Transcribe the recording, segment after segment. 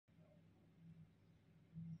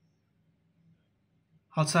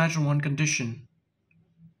Outside on one condition.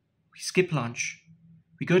 We skip lunch.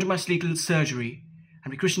 We go to my sleek little surgery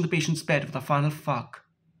and we cushion the patient's bed with a final fuck.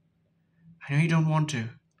 I know you don't want to.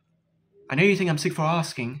 I know you think I'm sick for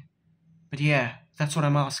asking. But yeah, that's what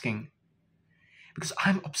I'm asking. Because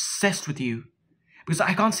I'm obsessed with you. Because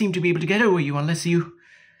I can't seem to be able to get over you unless you...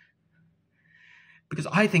 Because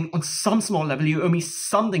I think on some small level you owe me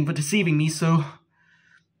something for deceiving me so...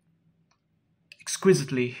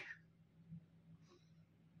 exquisitely.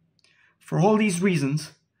 For all these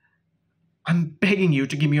reasons, I'm begging you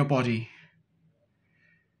to give me your body.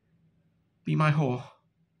 Be my whore.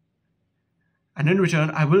 And in return,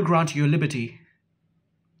 I will grant you your liberty.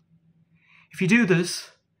 If you do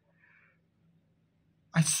this,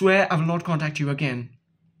 I swear I will not contact you again.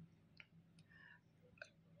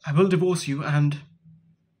 I will divorce you and,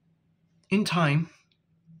 in time,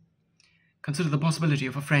 consider the possibility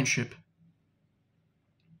of a friendship.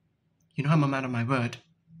 You know I'm a man of my word.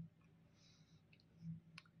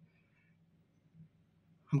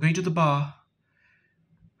 I'm going to the bar.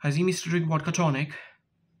 Hazim used to drink vodka tonic.